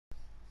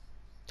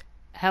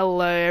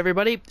Hello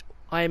everybody,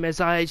 I'm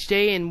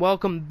SIHD and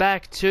welcome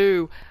back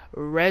to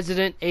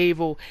Resident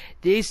Evil.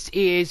 This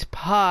is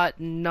part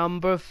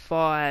number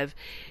 5.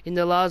 In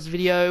the last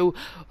video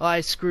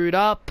I screwed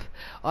up,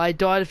 I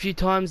died a few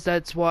times,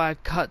 that's why I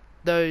cut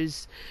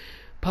those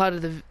part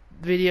of the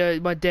video,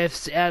 my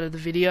deaths out of the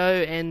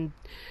video, and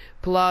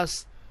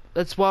plus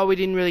that's why we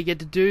didn't really get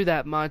to do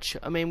that much.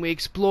 I mean, we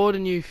explored a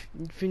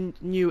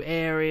new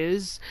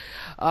areas.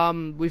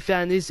 We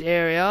found this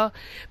area,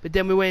 but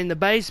then we went in the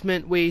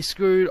basement.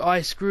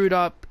 I screwed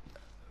up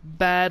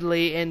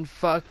badly and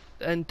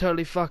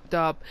totally fucked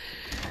up,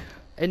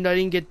 and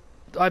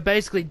I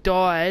basically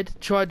died.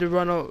 Tried to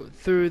run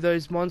through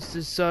those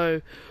monsters,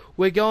 so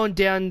we're going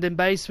down the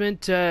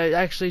basement to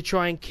actually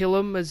try and kill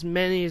them, as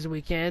many as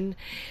we can,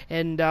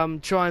 and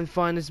try and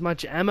find as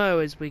much ammo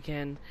as we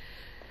can.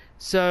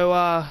 So,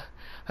 I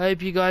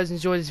hope you guys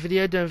enjoy this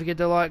video. Don't forget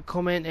to like,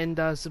 comment,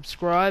 and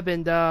subscribe,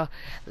 and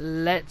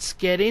let's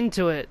get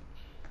into it.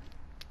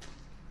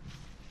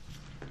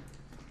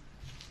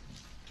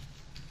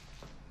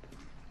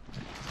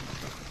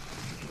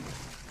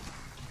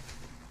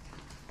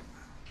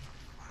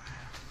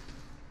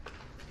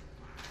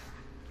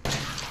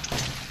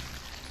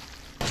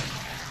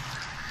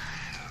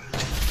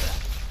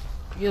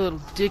 You little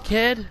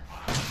dickhead.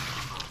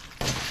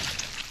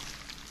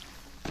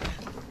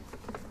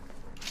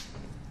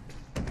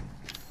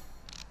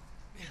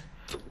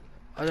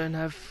 I don't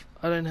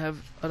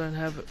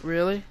have it,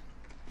 really?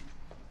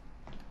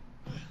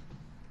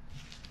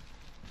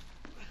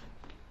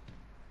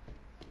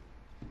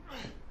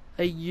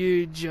 Are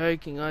you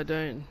joking? I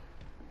don't.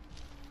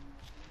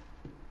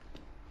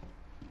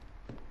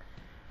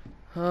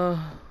 Alright,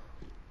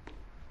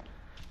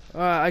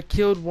 I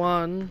killed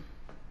one.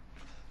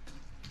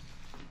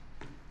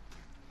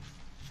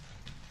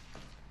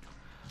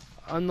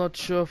 I'm not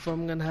sure if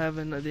I'm gonna have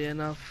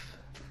enough.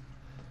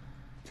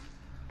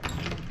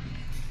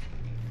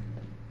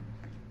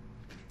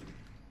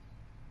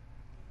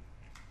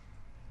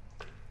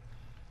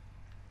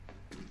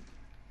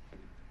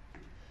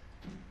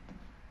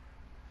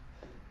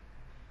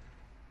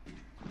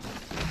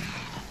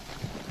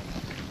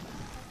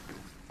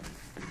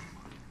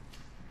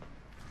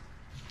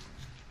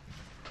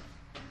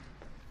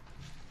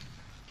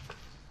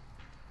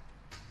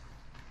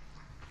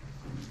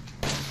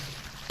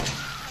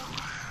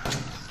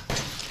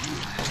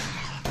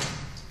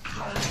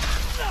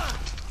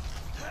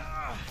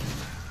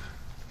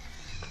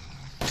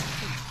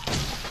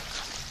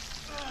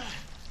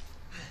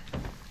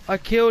 I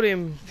killed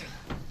him.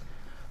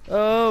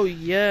 Oh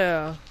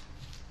yeah.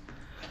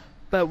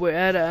 But we're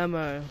out of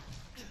ammo.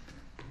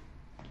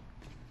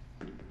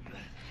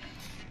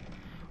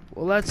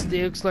 Well,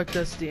 looks like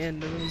that's the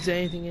end. Is there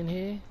anything in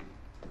here?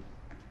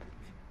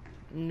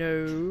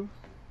 No.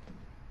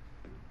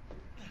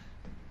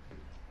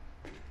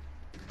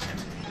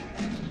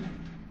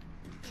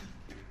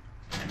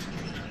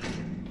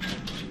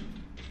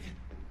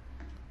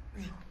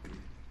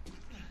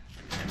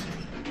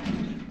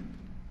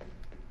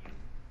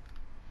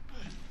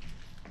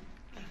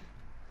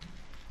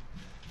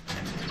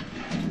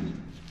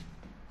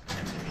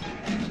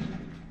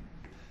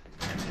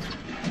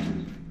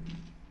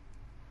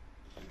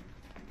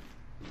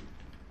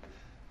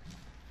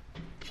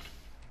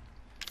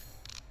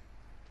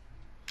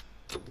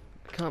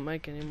 Can't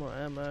make any more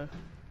ammo.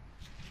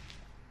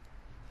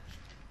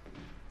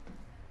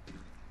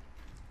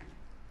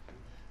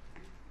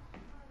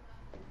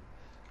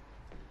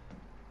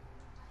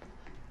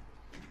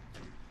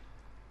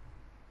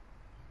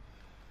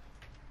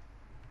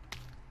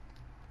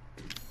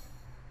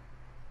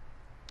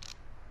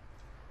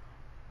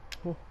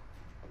 Oh.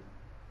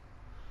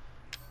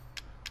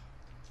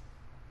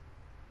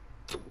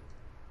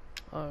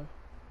 Oh.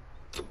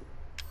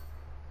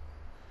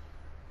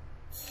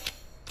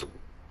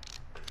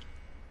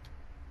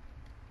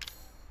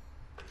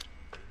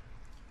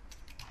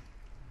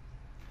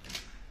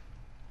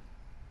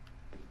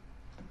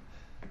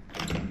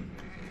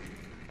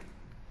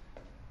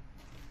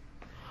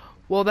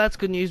 Well, that's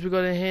good news. We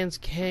got a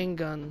enhanced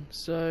handgun,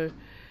 so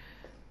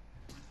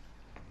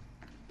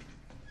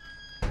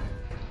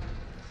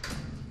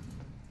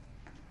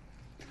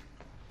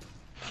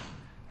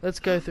let's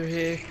go through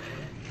here.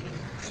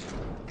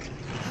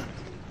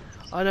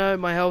 I know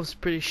my health's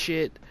pretty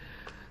shit,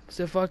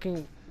 so if I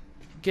can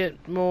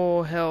get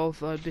more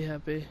health, I'd be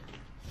happy.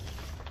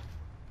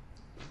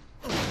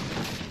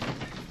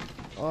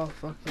 Oh,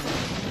 fuck yeah.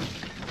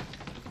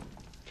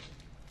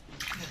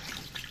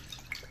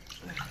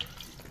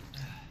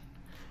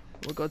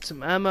 We got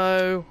some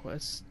ammo.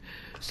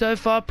 So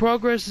far,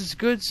 progress is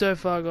good so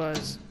far,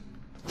 guys.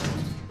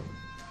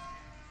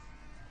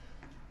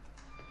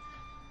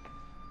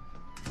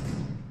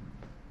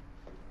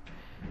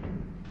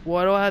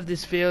 Why do I have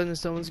this feeling that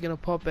someone's gonna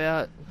pop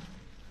out?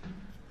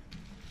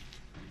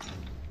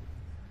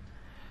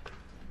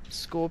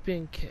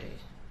 Scorpion key.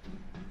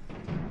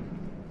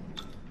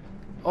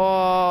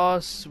 Oh,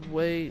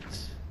 sweet.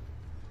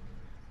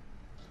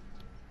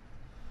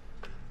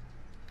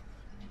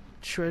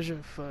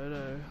 treasure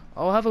photo.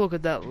 I'll have a look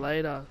at that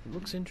later. It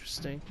looks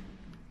interesting.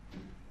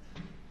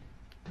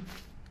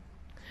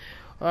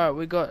 Alright,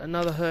 we got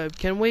another herb.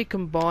 Can we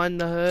combine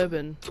the herb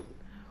and...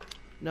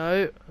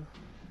 No.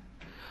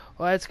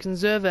 Alright, let's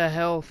conserve our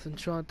health and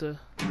try to...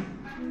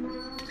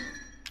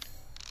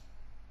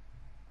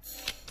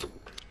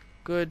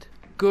 Good.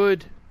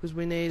 Good. Because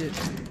we need it.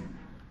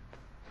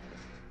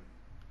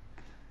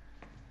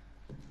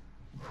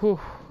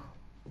 Whew.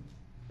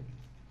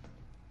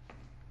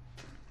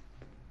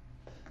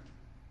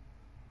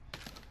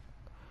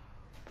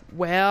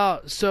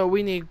 Wow. So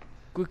we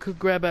could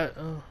grab our...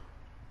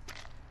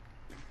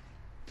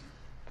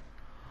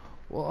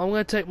 Well, I'm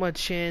going to take my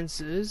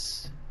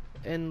chances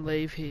and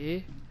leave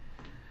here.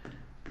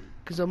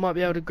 Because I might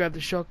be able to grab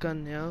the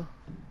shotgun now.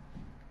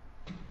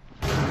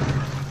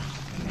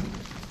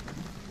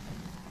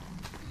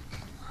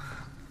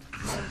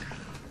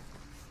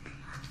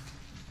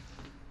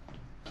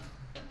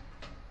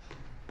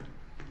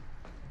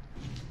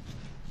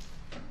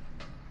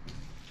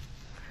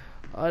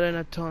 I don't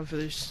have time for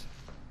this.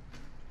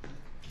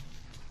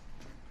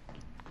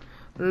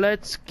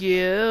 Let's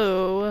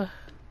go.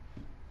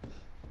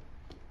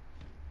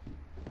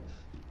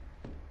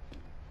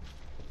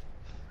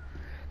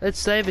 Let's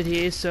save it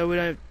here so we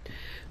don't...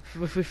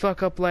 If we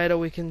fuck up later,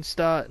 we can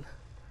start.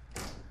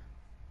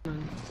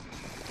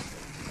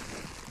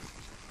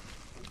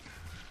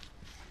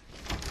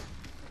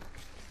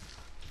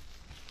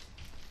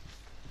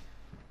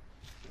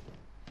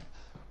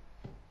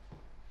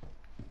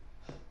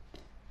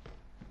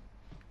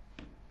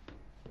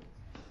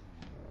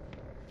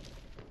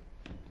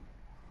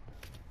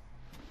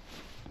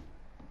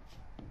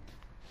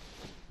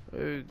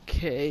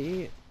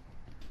 Okay.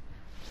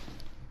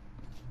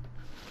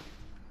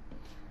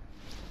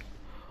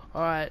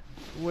 Alright,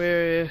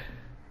 we're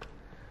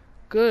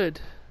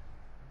good.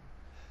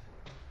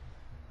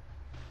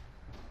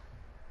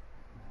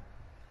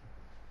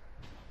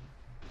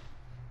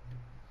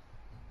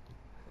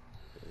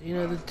 You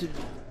know,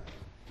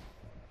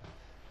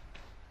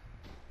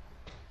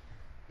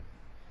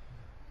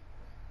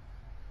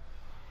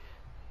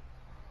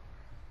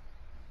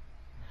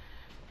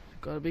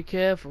 gotta be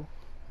careful.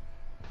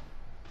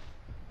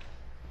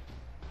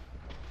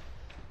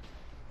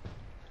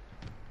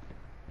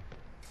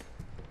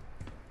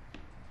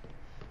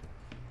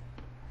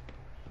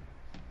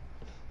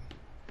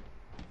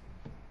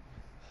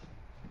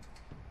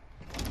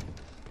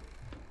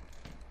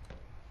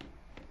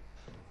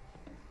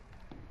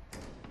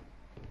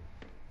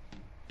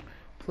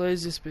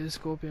 Please just be the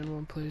Scorpion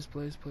one, please,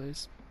 please,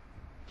 please.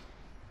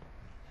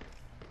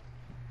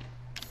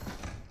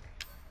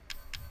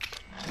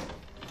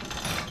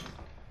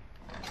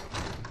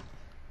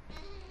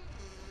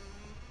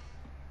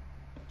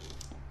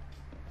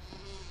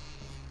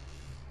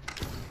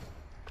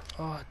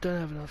 Oh, I don't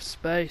have enough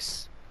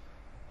space.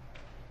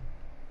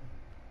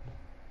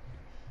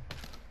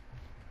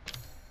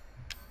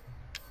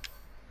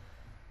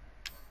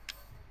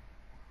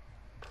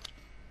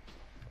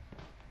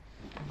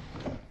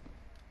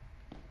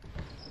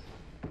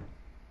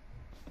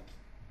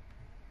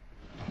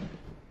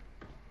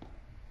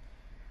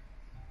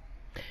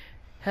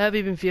 How have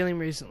you been feeling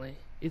recently?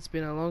 It's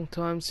been a long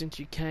time since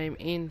you came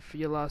in for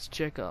your last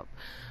checkup.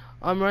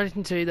 I'm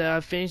writing to you that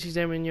I've finished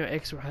examining your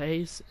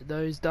x-rays.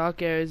 Those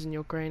dark areas in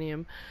your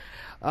cranium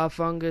are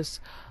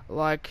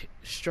fungus-like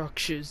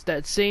structures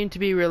that seem to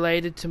be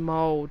related to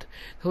mold.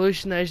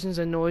 Hallucinations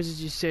and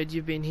noises you said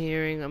you've been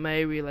hearing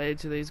may be related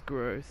to these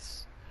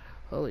growths.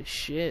 Holy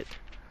shit.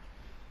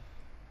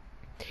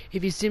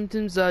 If your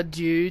symptoms are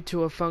due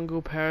to a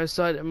fungal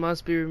parasite, it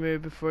must be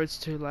removed before it's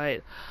too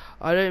late.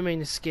 I don't mean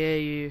to scare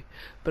you,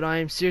 but I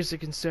am seriously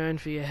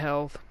concerned for your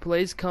health.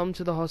 Please come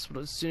to the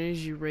hospital as soon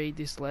as you read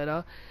this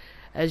letter.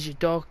 As your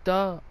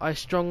doctor, I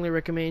strongly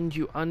recommend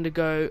you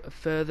undergo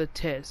further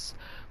tests.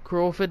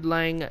 Crawford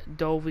Lang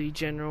Dolby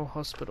General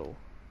Hospital.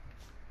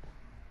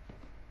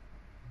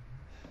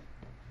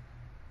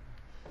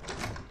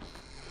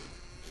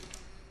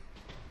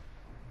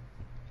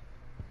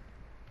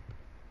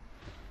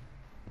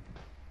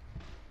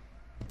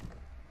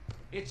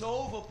 It's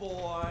over,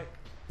 boy.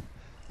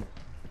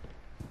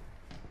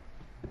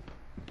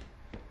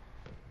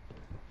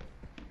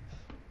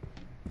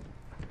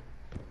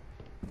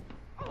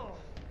 Oh,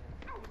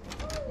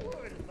 I'm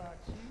worried about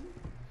you.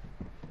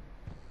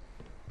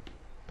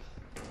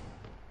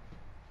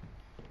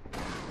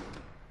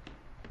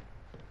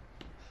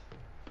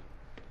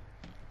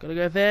 Gotta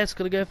go fast,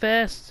 gotta go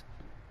fast.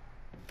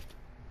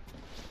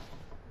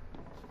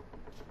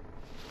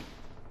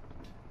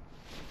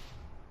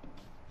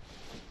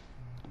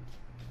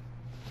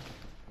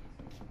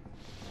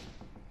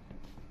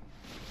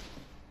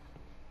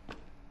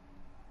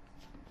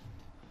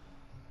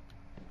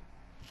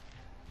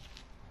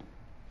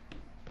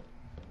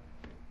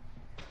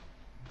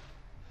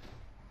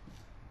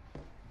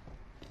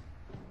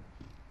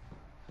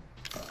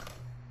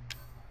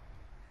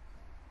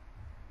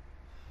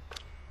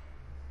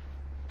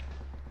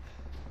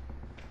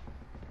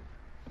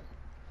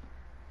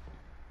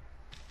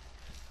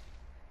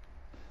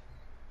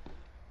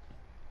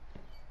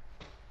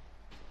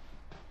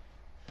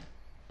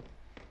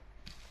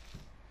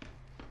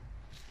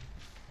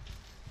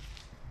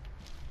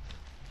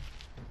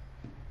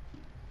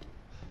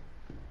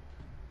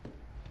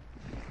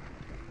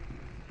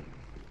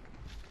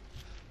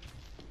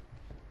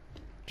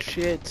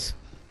 shit.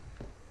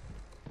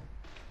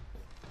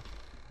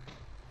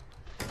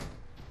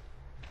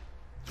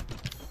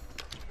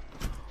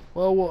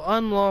 Well, we'll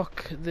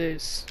unlock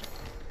this.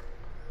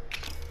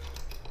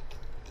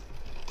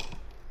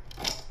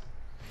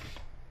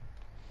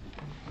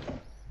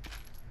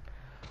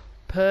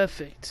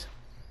 Perfect.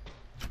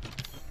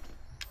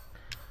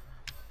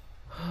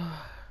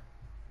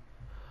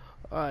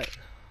 Alright.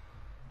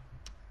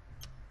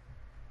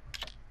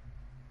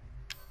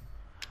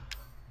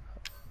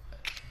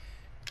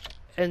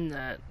 And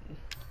that.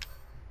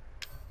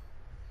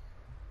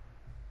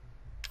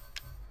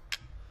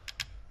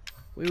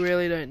 We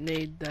really don't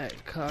need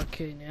that car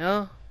key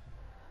now.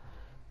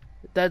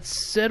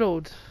 That's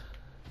settled.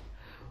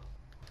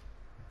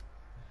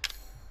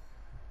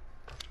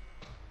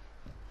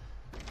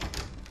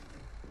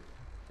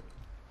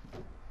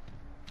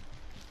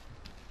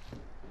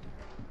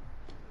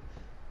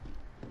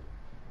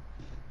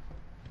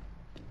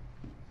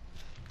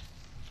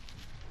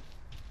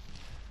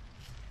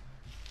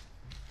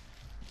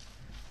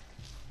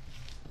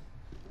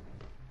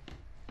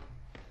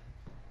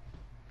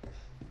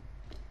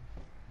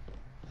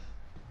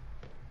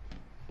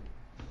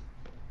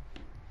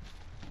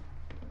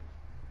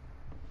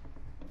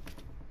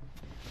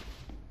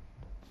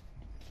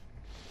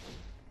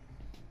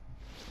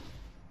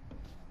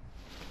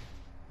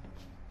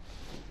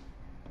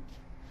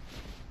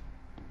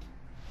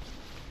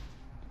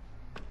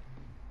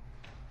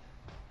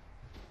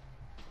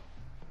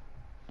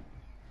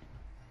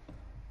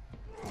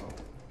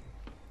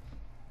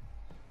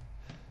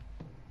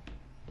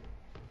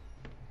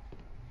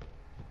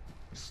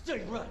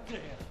 Stay right there.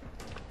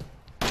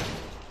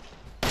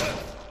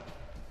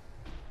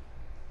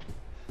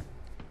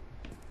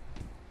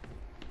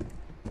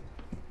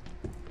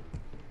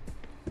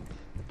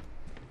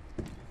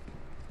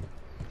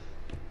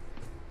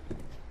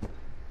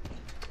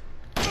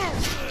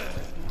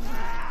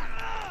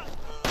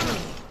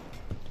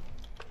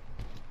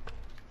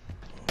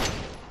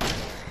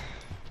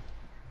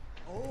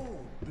 Oh,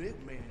 big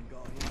man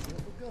got himself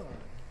a gun.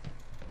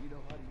 You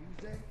know how to use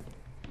that?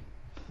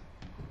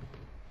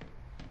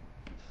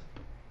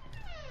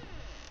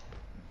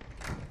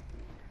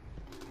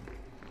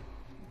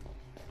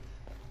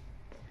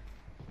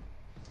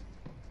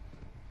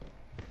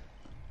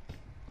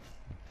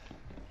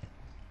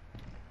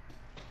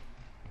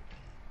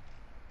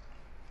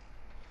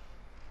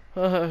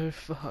 Oh,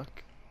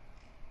 fuck.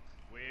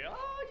 Where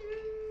are you?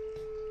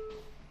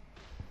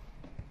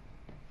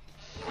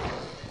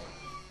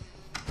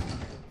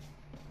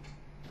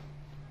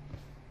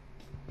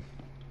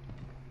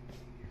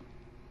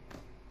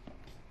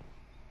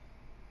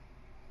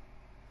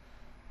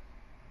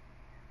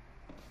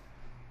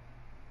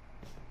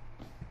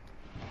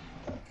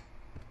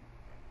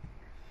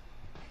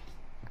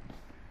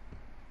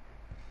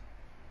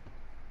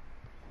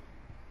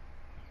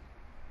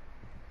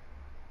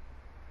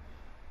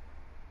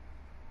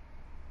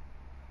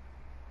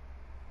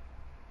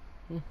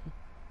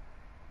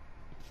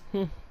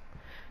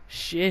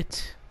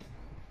 Shit.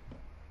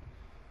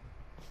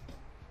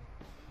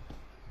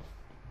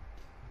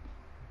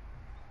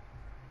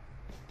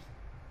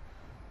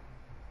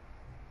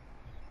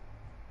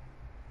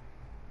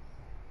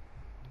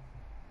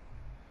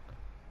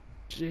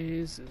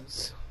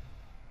 Jesus.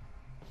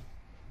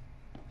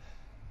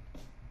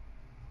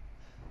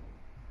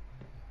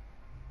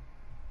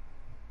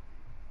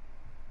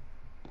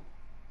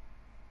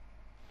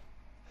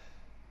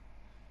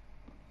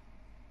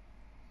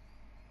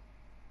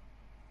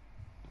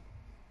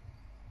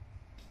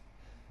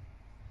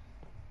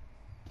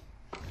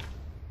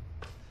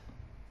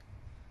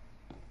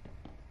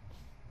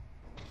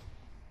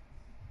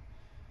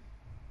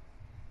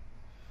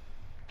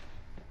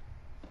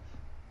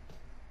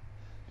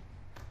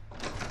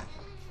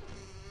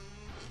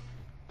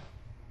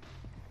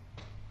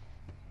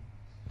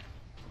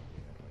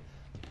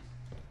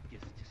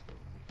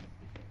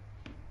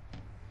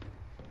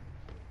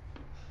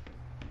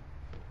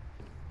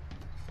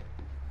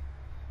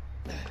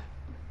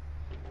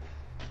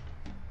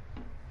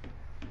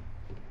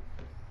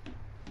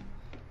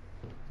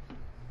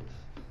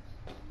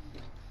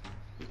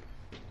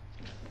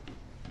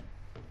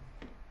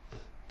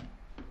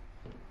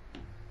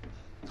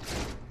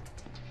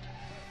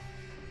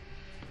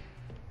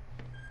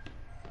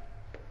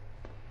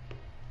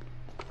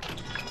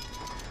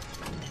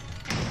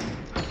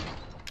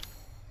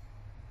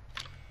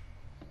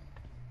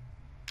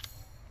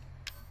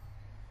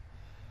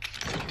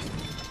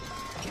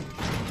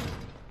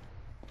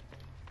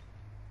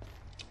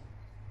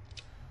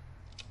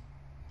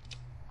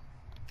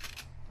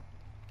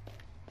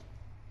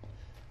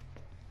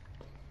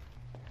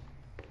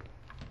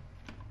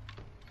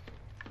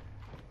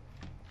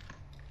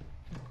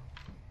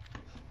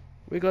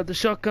 We got the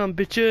shotgun,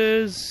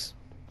 bitches.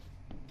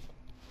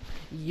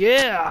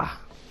 Yeah.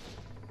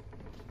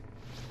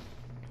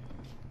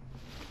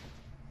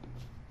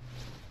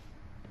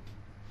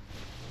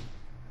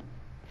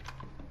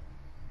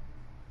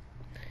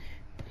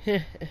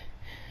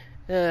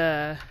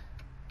 uh.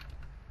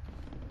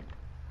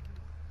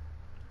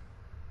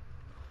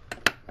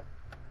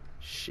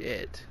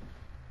 Shit.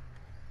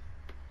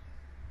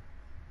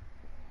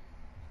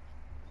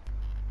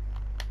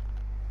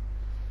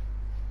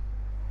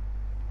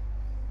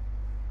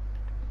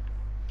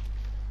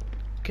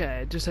 Okay,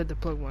 I just had to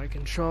plug my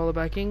controller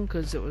back in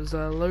because it was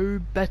a low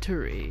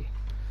battery.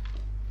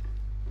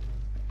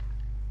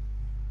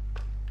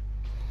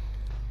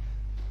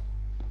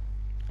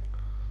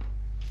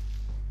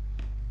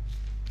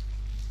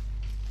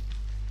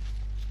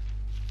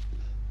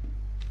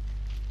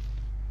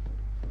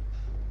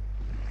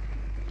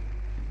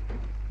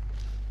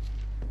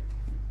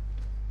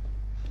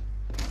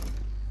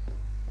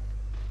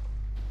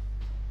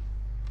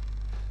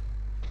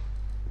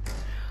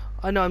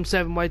 I know I'm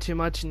saving way too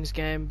much in this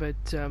game,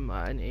 but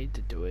I need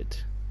to do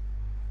it.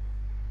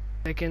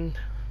 Second.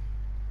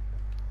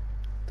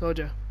 Told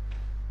ya.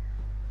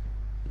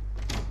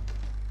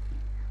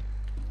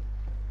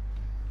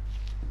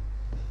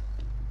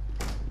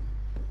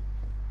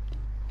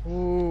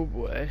 Oh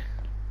boy.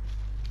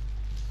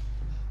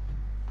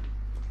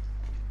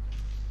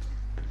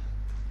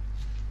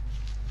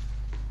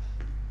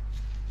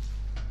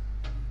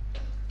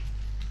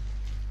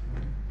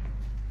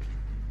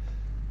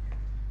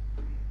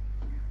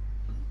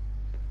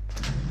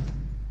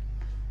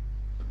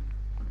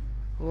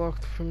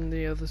 Locked from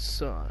the other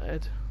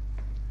side.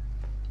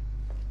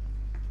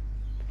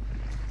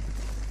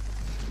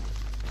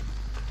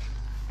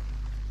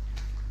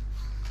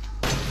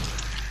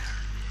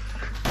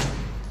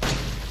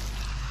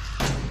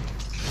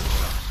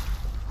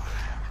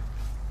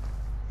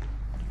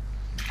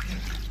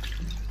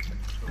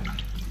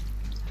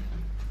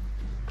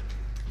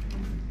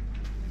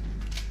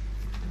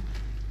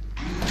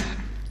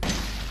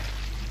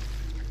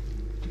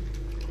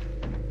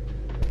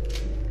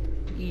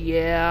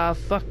 Yeah,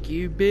 fuck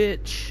you,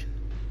 bitch.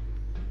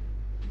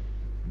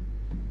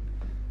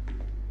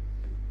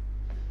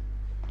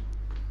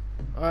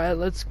 Alright,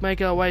 let's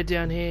make our way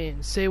down here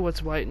and see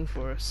what's waiting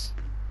for us.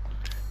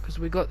 Because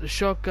we got the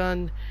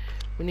shotgun,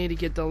 we need to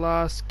get the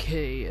last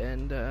key,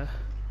 and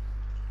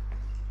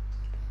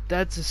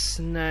that's a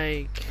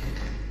snake.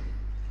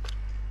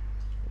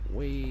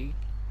 We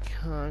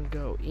can't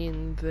go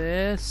in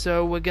there,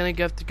 so we're gonna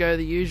have to go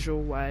the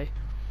usual way.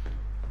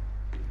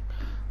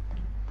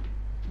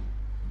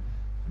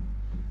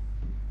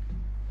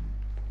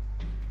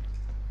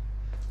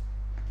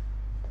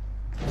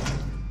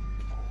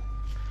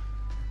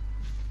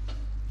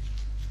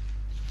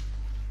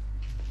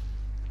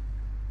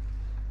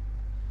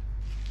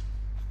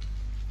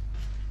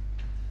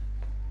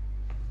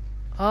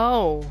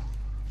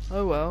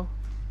 Oh well.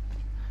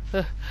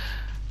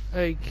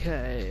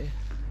 Okay,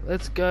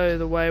 let's go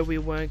the way we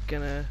weren't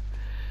gonna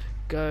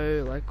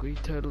go. Like, we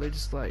totally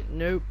just like,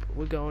 nope,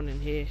 we're going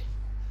in here.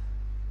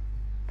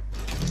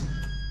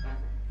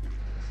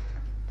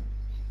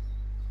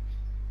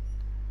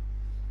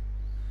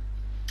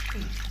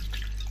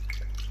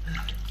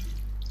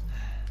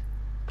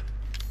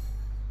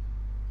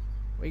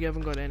 We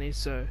haven't got any,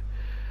 so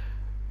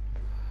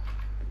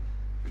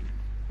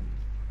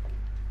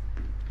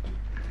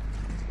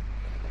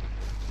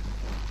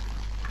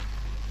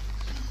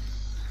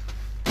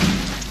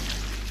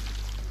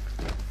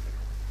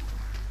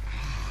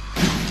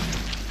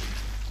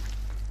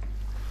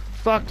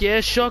fuck yeah,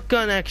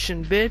 shotgun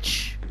action,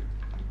 bitch.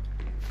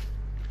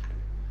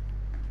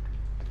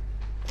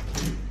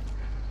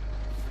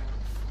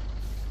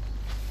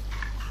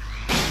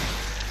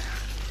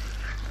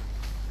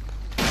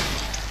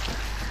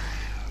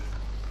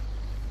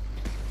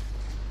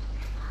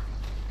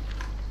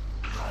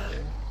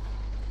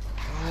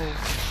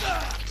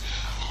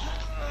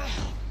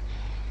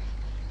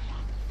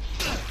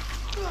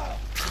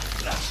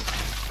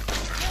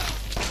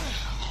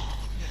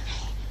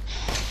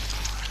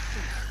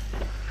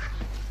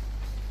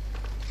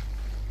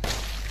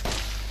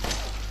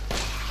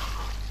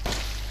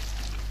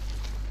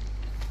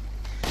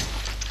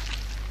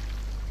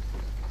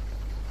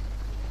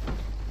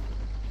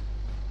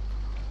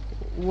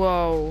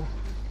 Whoa.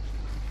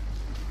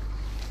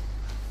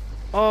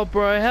 Oh,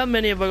 bro, how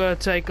many have I got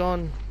to take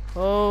on?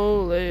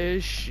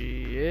 Holy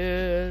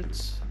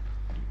shit.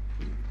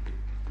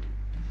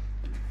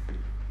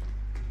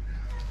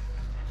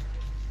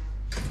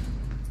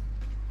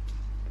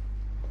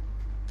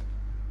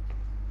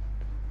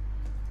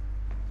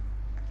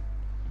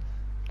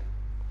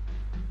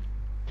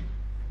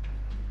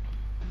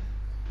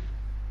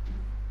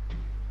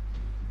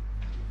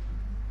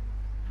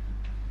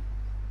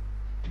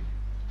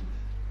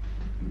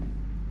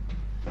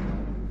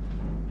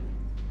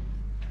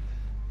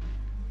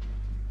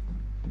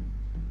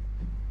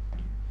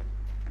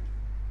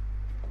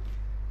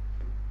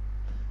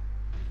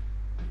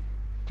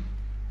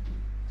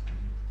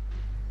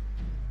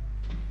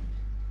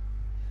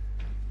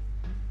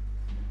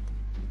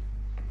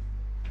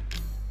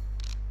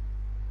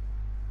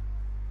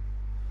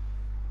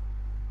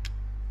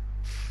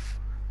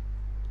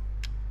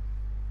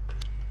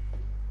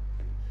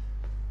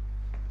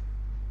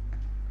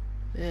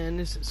 Man,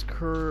 this is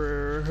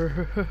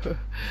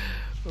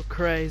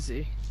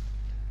crazy.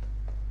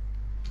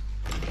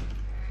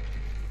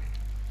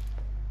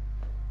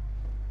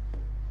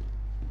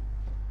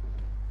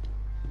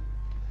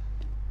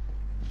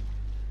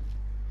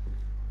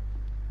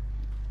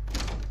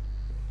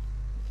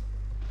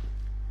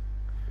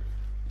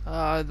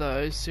 buy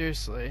those,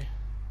 seriously.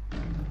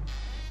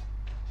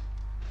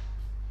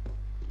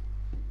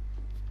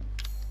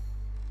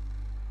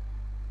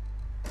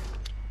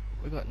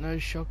 We got no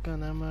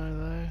shotgun ammo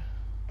though.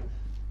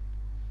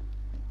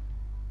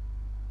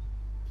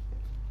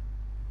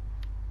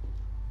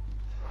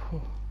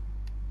 Whew.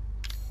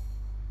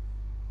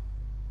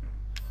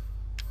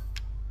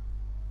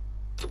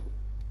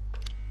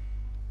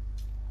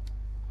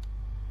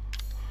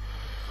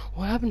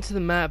 What happened to the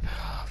map?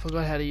 I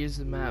forgot how to use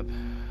the map.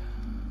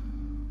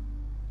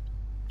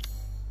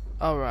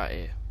 Oh, right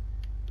here.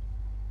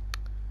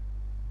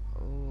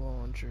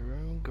 Laundry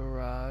room,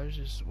 garage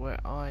is where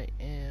I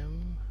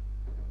am.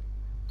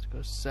 Let's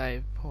go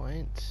save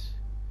point.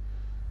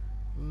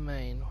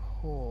 Main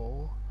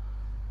hall.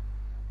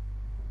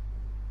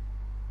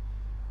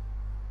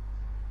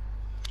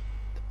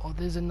 Oh,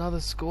 there's another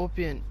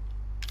scorpion.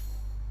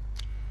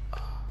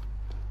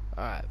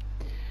 Alright.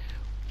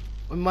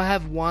 We might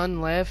have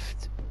one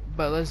left,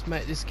 but let's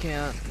make this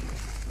count.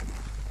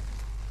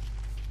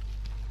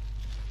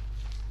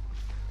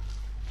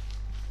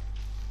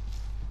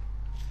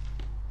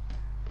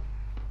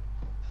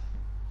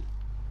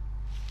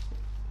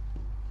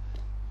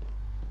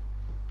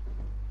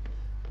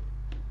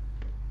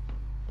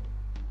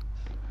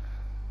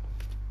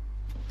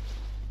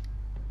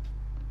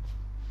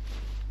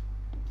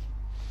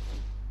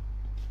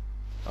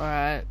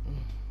 Alright.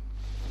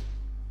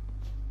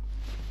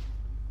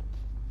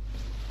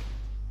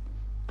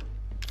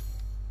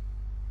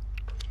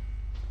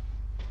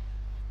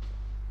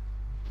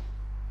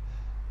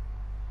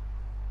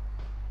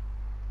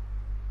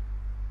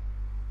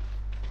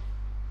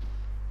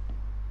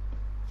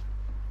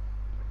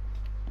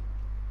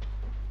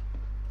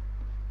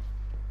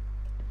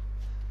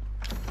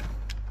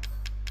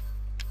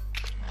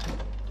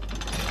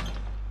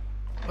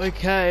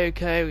 Okay,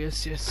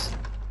 yes.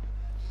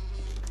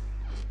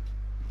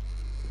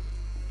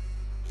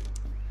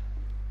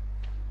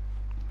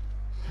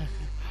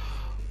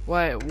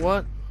 Wait,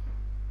 what?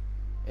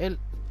 Is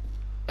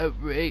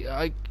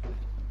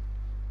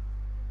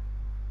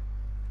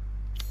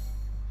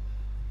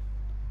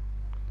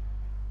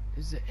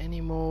there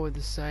any more with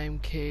the same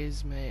key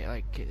as me?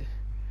 Like,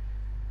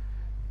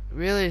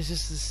 really, it's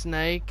just the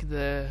snake,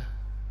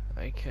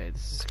 okay,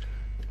 this is...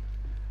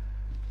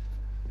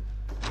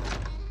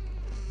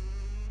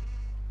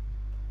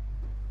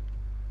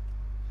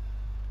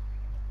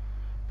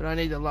 But I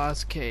need the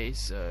last key,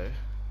 so...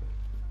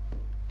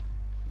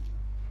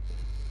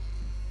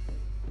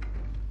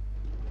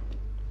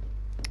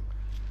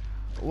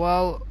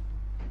 Well,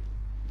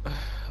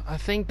 I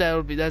think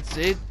that's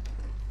it,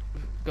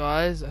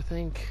 guys. I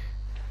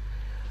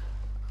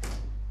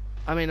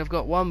mean, I've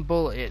got one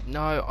bullet. No,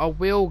 I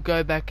will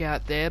go back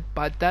out there,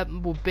 but that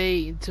will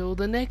be until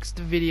the next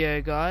video,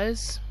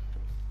 guys.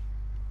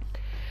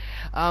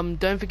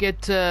 Don't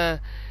forget to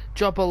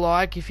drop a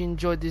like if you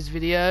enjoyed this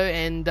video,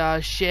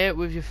 and share it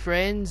with your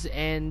friends,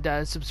 and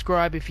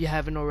subscribe if you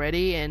haven't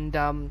already. And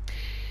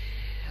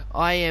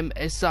I am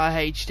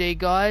SRHD,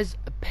 guys.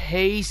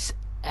 Peace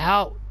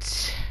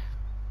out.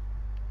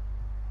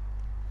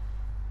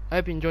 I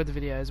hope you enjoyed the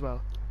video as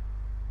well.